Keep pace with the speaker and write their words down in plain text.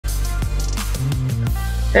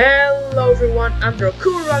Hello everyone, I'm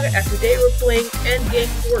Raccoon and today we're playing endgame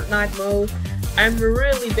Fortnite mode. I'm a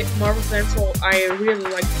really big Marvel fan, so I really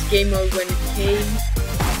liked this game mode when it came.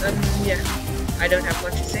 Yeah, I don't have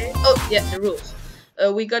much to say. Oh, yeah, the rules.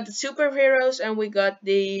 We got the superheroes and we got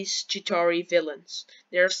these Chitauri villains.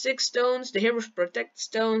 There are 6 stones, the heroes protect the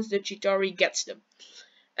stones, the Chitauri gets them.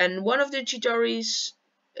 And one of the Chitauris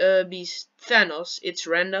be Thanos, it's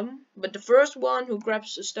random, but the first one who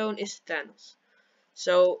grabs a stone is Thanos.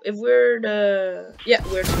 So if we're the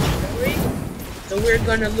Chitauri, so we're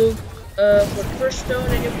gonna look for the first stone,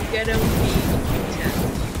 and if we get him, we can.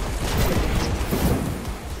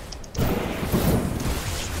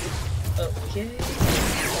 Okay.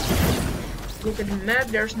 Look at the map.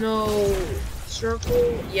 There's no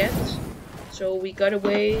circle yet, so we gotta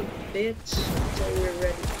wait a bit until we're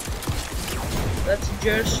ready. Let's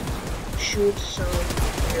just shoot some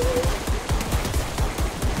arrows.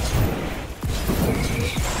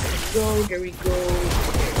 Go, there we go.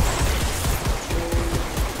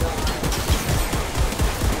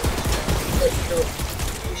 No,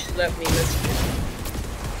 you should let me.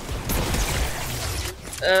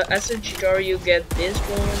 As a Chitauri, you get this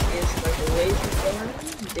one is like a laser gun.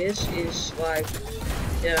 This is like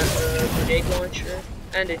a grenade launcher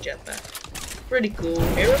and a jetpack. Pretty cool.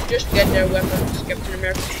 Heroes just get their weapons: Captain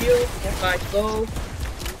America's shield, Hawkeye's bow,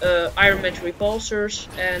 Iron Man's repulsors,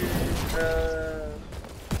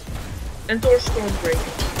 and Thor's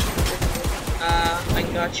Stormbreaker. I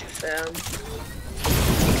got you, fam.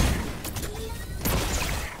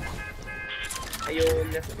 You'll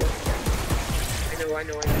never go again. I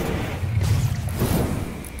know.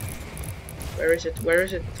 Where is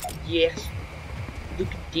it? Yes.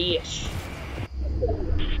 Look at this.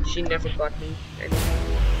 She never got me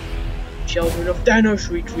anymore. Children of Thanos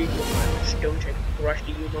retreat with my stones and crush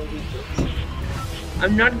the human weaklings.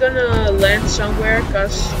 I'm not gonna land somewhere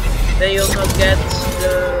cause then you'll not get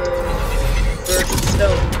the first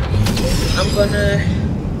stone. I'm gonna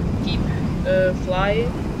keep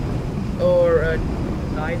flying or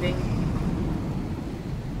diving.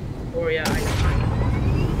 Or yeah,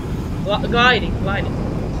 gliding.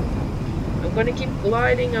 I'm gonna keep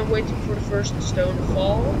gliding and waiting for the first stone to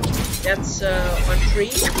fall. That's on 3.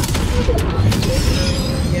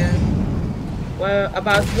 Yeah. Well,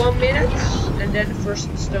 about 1 minute, and then the first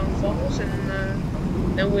stone falls, and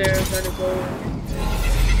then we're gonna go.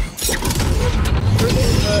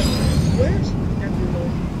 Where's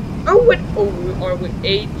everyone? Oh, wait. Oh, we are with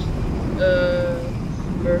 8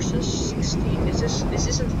 versus 16. This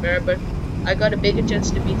isn't fair, but I got a bigger chance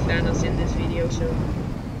to beat Thanos in this video, so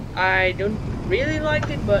I don't really like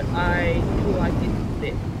it, but I do like it a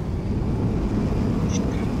bit. Just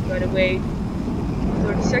gotta wait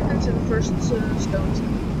 30 seconds and the first stones.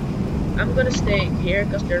 I'm gonna stay here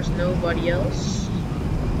because there's nobody else.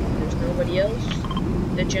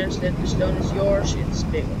 The chance that the stone is yours, it's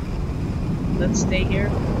bigger. Let's stay here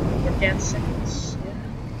for 10 seconds. Yeah.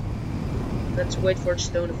 Let's wait for the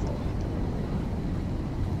stone to fall.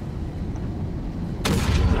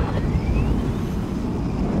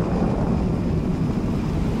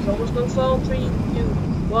 It's almost gonna fall. 3, 2,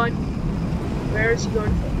 1. Where is he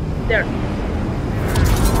going to fall? There.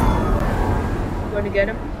 I'm gonna get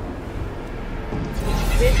him.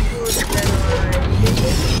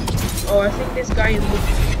 Oh, I think this guy is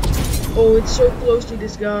looking. Oh, it's so close to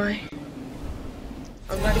this guy.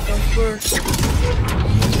 I gotta come first. No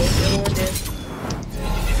one did.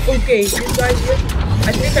 Okay, this guy's here.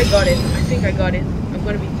 I think I got it. I'm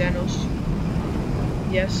gonna be Thanos.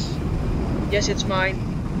 Yes. Yes, it's mine.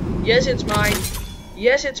 You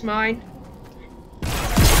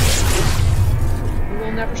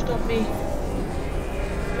will never stop me.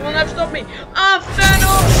 Ah,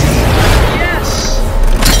 Thanos! Yes!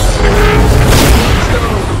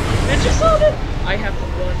 Did you saw that? I have the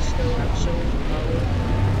 1 stone. I'm so power.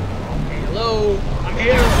 Okay, hello. I'm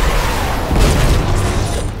here.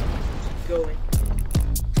 Keep going.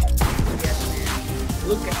 Yes, man.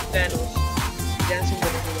 Look at Thanos dancing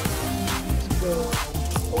with everyone. Let's go.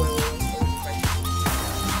 Oh,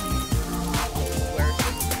 where is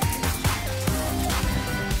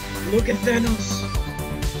it? Look at Thanos.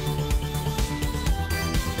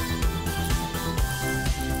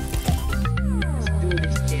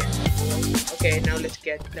 Okay, now let's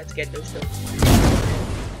get those stones.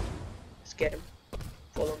 Let's get him.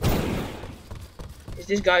 Follow me. Is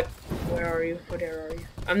this guy? Where are you?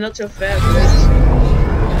 I'm not so fast.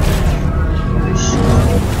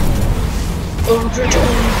 Oh,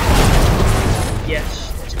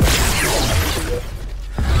 yes. Let's go.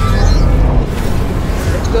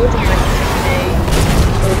 Let's go to my grenade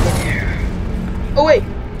over there. Oh wait,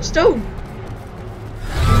 stone.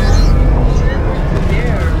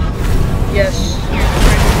 Yes.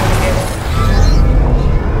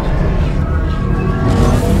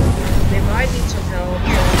 They might need some help.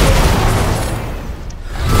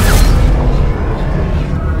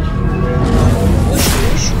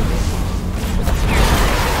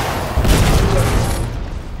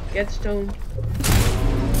 Get stoned.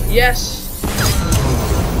 Yes!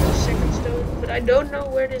 The second stone, but I don't know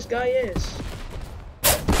where this guy is.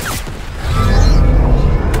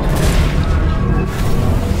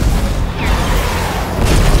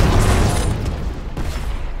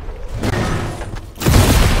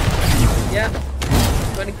 Yeah.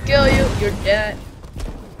 I'm gonna kill you, you're dead.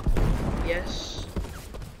 Yes.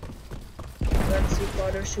 Let's see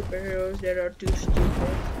other superheroes that are too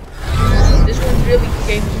stupid. This one really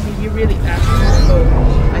came to me, he really asked me. Oh,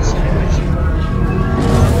 I see him, I see one.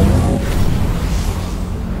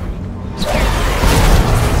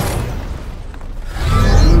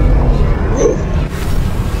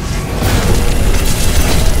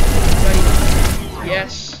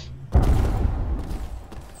 Yes.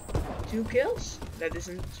 2 kills? That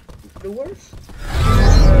isn't the worst.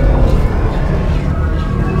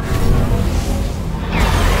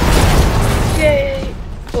 Yay!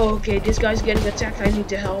 Okay, this guy's getting attacked. I need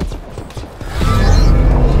to help.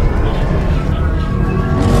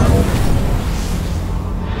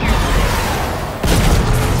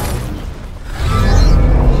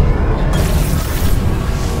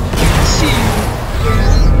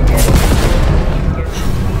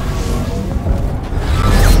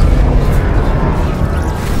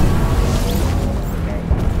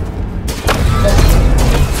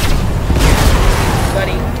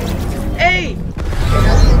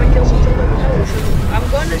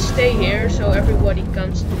 Stay here so everybody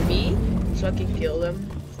comes to me so I can kill them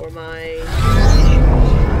for my mission.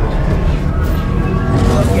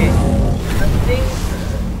 Okay, I think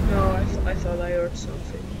no, I thought I heard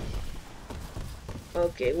something.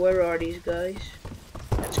 Okay, where are these guys?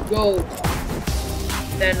 Let's go.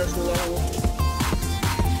 Thanos low.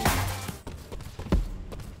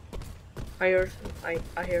 I heard.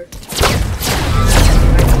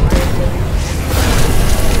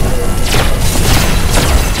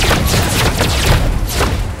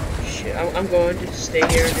 I'm going to stay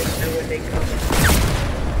here and just know when they come.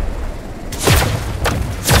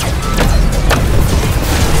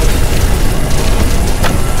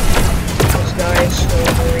 This guy is so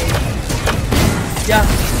annoying. Yeah,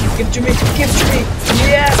 give to me, give to me.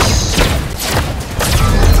 Yes!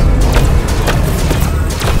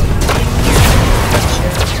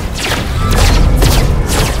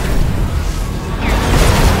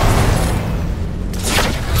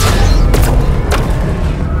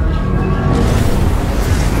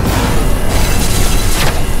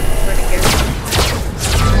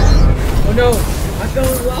 Oh no! I fell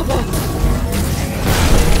in lava!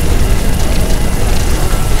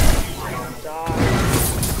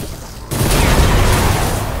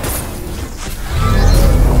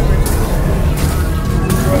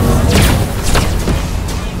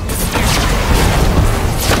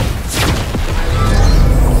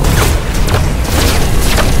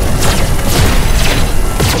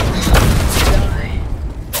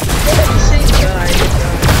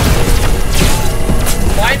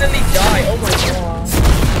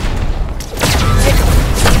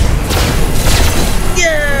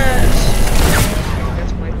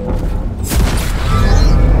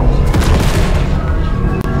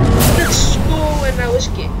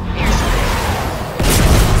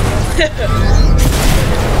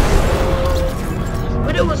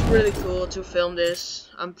 But it was really cool to film this.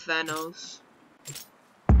 I'm Thanos.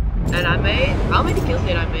 And I made, how many kills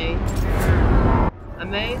did I make? I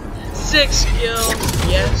made 6 kills,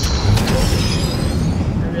 yes.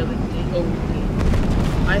 I really did. Oh,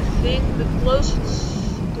 I think the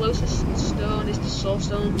closest stone is the soul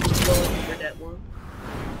stone. I'm going for that one.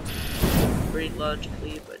 Pretty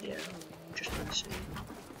logically, but yeah, I'm just gonna say.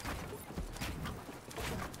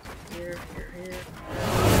 Here.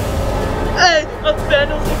 Hey, a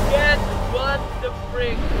Thanos again! What the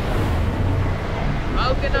frick?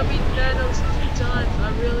 How can I beat Thanos 3 times? I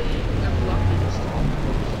really am lucky this time.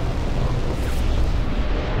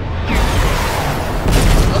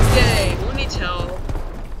 Okay, who needs help?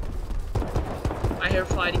 I hear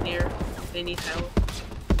fighting here. They need help.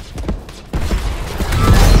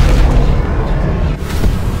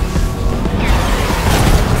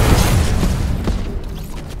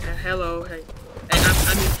 Hello, hey. I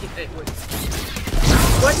mean, hey, wait.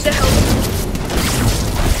 What the hell?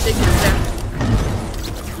 Take him back.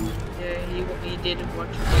 Yeah, he didn't want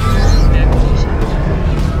to take him back.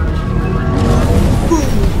 Boom!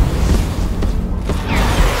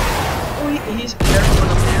 Oh, he's careful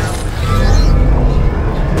up there.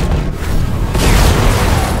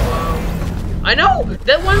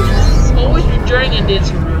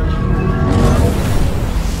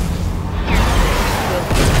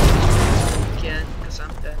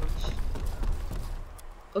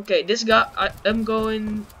 Okay, this guy. I'm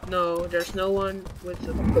going. No, there's no one with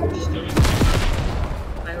a stone.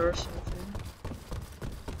 I heard something.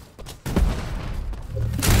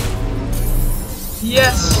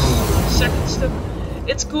 Yes, second step.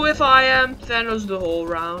 It's cool if I am Thanos the whole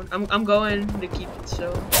round. I'm going to keep it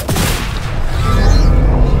so.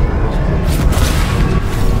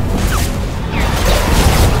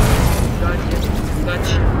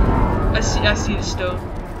 Gotcha. I see the stone.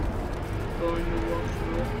 Going to walk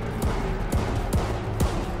through it.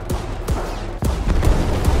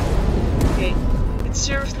 Okay, it's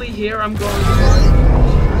seriously here. I'm going to guard it,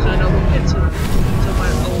 so no one gets it. So my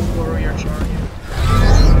own warrior charge.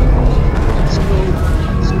 Let's go.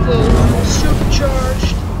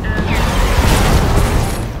 Supercharged, and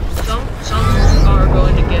some are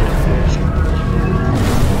going to get up here. So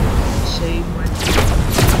save my.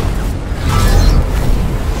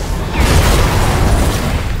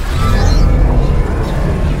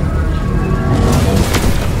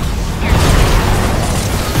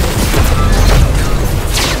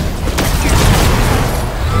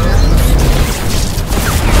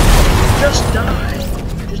 Just die.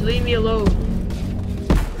 Just leave me alone.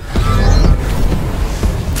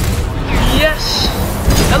 Yes!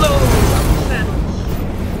 Hello! Thanos.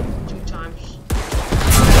 2 times.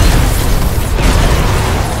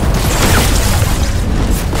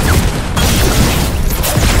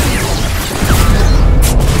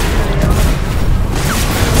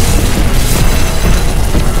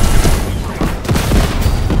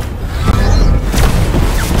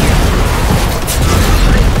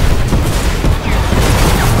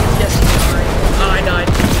 Yes, I died.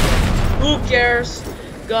 Who cares?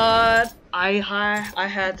 God. I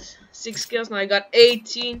had 6 kills and I got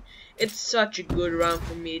 18. It's such a good round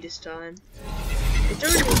for me this time. It's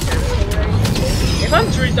already 10 already. If I'm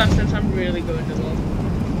 3 times 10, I'm really going to love.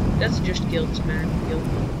 That's just guilt, man. Guilt.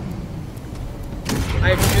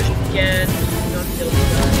 I just can't not kill the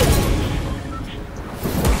guy.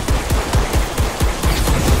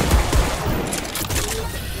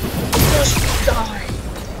 Just die.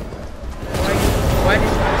 Why did I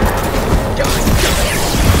die?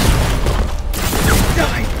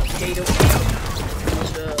 Die, potato.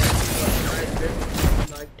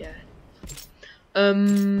 Like that.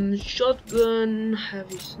 Shotgun,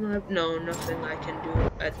 heavy snipe. No, nothing I can do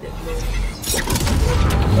at this moment.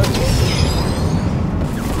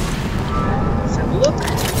 Let's have a look.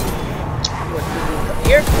 What do we got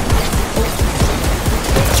here?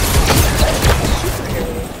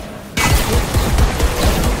 Superhero.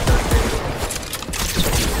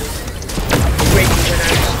 Great when I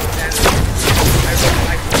was that. I don't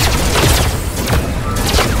like it.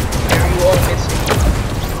 Are you all missing?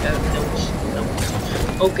 No.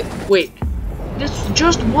 Okay, wait. There's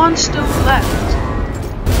just 1 stone left.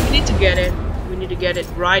 We need to get it. We need to get it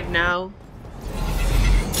right now.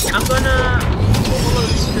 I'm gonna follow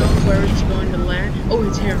the stone where it's going to land. Oh,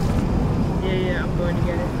 it's here. Yeah, I'm going to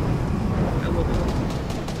get it. I will go.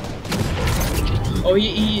 Oh,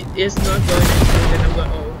 he is not going to do it. I'm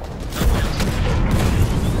going. Oh, someone else.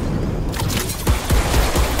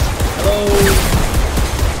 Hello.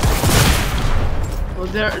 Well,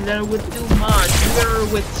 they're with too much.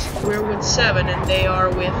 We're with 7, and they are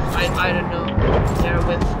with I don't know. They're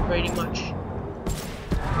with pretty much.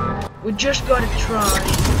 We just gotta try.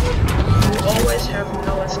 We always have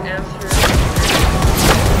Noah's answer.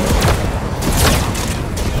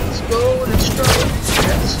 Let's go. Let's try.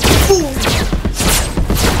 Let's boom.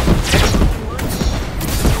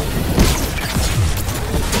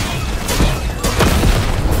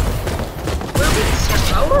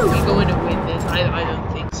 How are we going to win this? I don't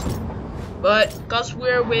think so. But because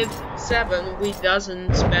we're with 7, we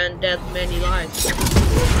doesn't spend that many lives. 7,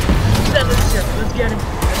 let's get him.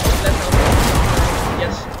 Let's help him.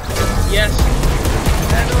 Yes.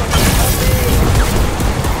 Thanos,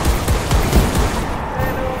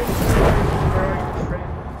 where are you, friend?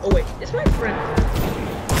 Oh wait, it's my friend.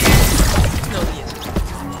 No, he isn't.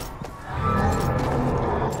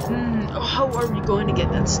 How are we going to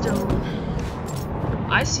get that stone?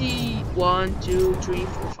 I see 1, 2, 3,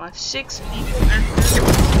 4, 5, 6 people and I'm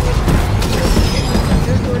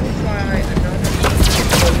just going to try another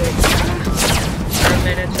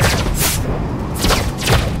minute.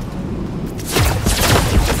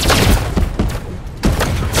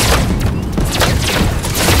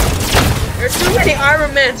 There's too many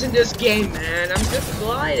Iron Mans in this game, man. I'm just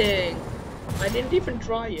gliding. I didn't even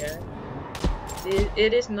try yet.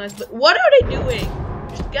 It is nice, but what are they doing?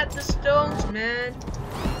 Just get the stones, man.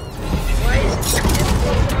 Why is it so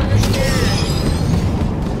difficult to understand?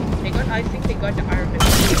 I think they got the Iron Man.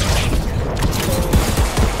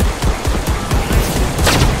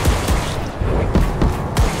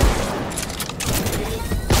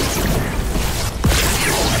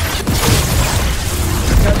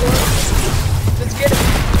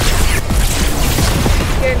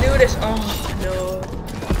 this. Oh no.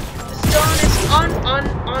 The stone is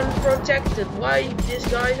unprotected. Why these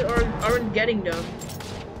guys aren't getting them?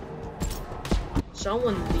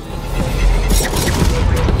 Someone leave.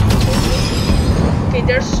 Okay,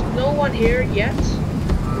 there's no one here yet.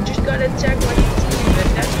 We just gotta attack like a team, and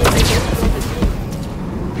that's what they don't want to do.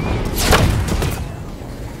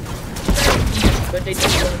 But they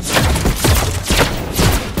don't want to.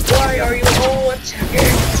 Why are you all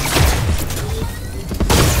attacking?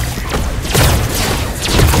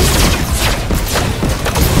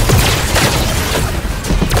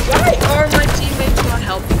 Why are my teammates not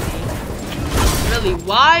helping me? Really,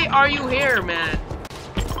 why are you here, man?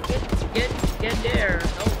 Get there.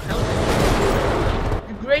 Help.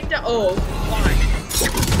 You great that. Oh, fine.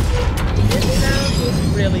 This sound was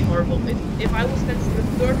really horrible. If I was that for the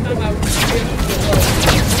third time, I would really feel low.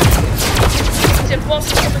 It's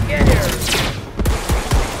impossible to get here.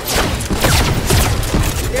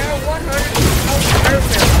 There are 100,000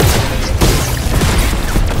 airmen.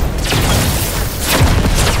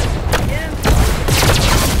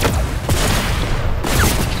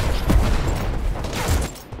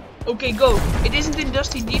 Okay, go. It isn't in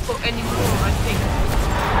Dusty Depot anymore, I think.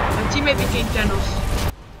 My teammate became Thanos.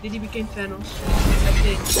 Did he become Thanos? I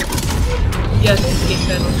think. Yes, he became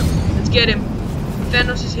Thanos. Let's get him.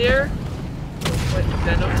 Thanos is here. Wait,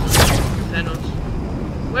 Thanos.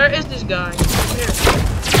 Where is this guy? He's here.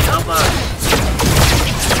 Help us!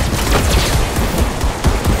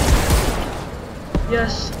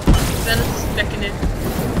 Yes, Thanos is stacking it.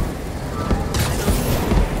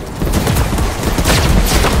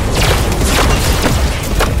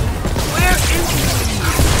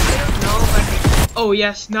 Oh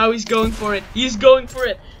yes, now he's going for it. He's going for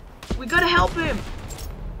it. We gotta help him.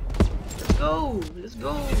 Let's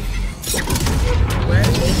go. Where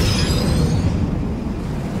is he?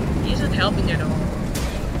 He isn't helping at all.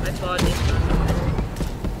 I thought he's not helping.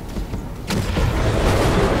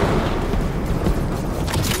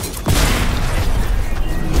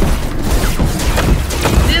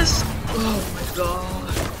 This. Oh my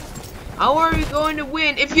god. How are we going to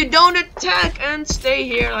win if you don't attack and stay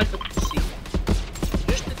here like a pussy?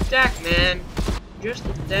 Attack, man. Just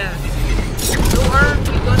attack. No harm, we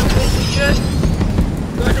gonna win. We just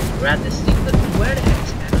gonna grab this thing. But where the heck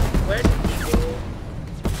is Thanos? Where did he go?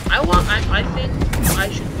 I think I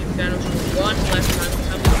should be Thanos for one last time.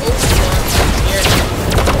 I'm the only one here.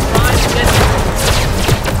 Try to get him.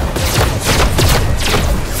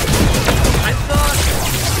 I thought.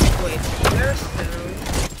 Wait, where's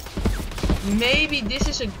Thanos? Maybe this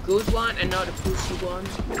is a good one and not a pussy one.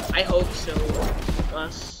 I hope so.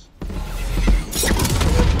 Us.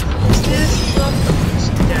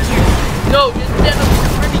 No, this Thanos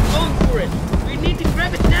is already going for it. We need to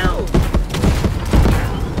grab it now.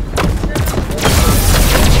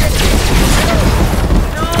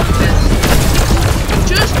 No,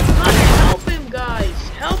 just gotta help him, guys.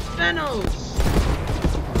 Help Thanos.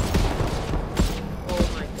 Oh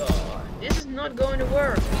my god, this is not going to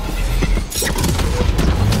work.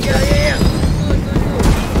 Yeah. Good.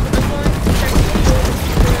 I'm going to check.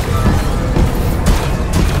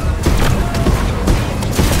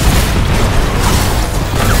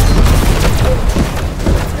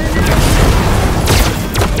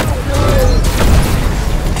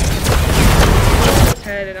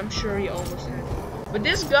 I'm sure he almost had it. But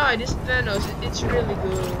this guy, this Thanos, it's really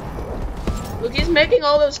good. Look, he's making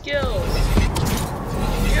all those kills.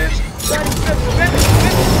 Just got it, grab it.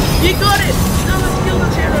 He got it! Now let's kill the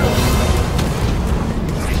hero.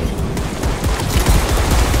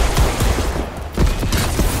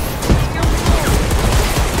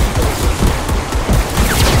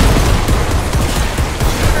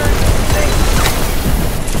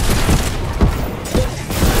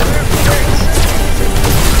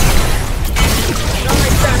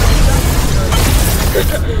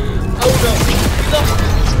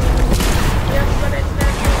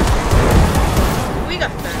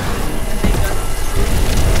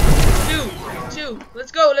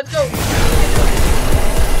 Let's go.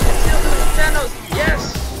 Thanos, yes!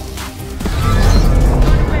 We're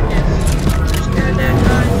gonna win this. Understand that,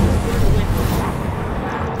 guys? We're gonna win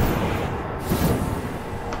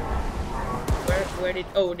this. Where did...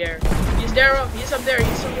 Oh, there. He's there. He's up there.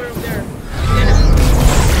 He's somewhere up there. Get him.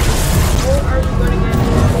 How are we gonna get him?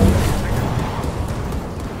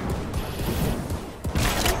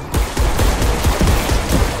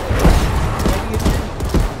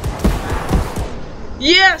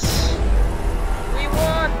 Yes! We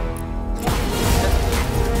won!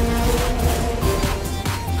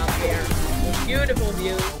 Up here. Beautiful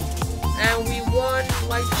view. And we won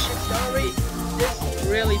like Shikari. This is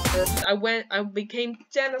really first. I became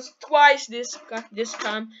Thanos twice this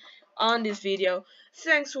time on this video.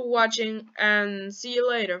 Thanks for watching and see you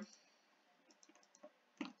later.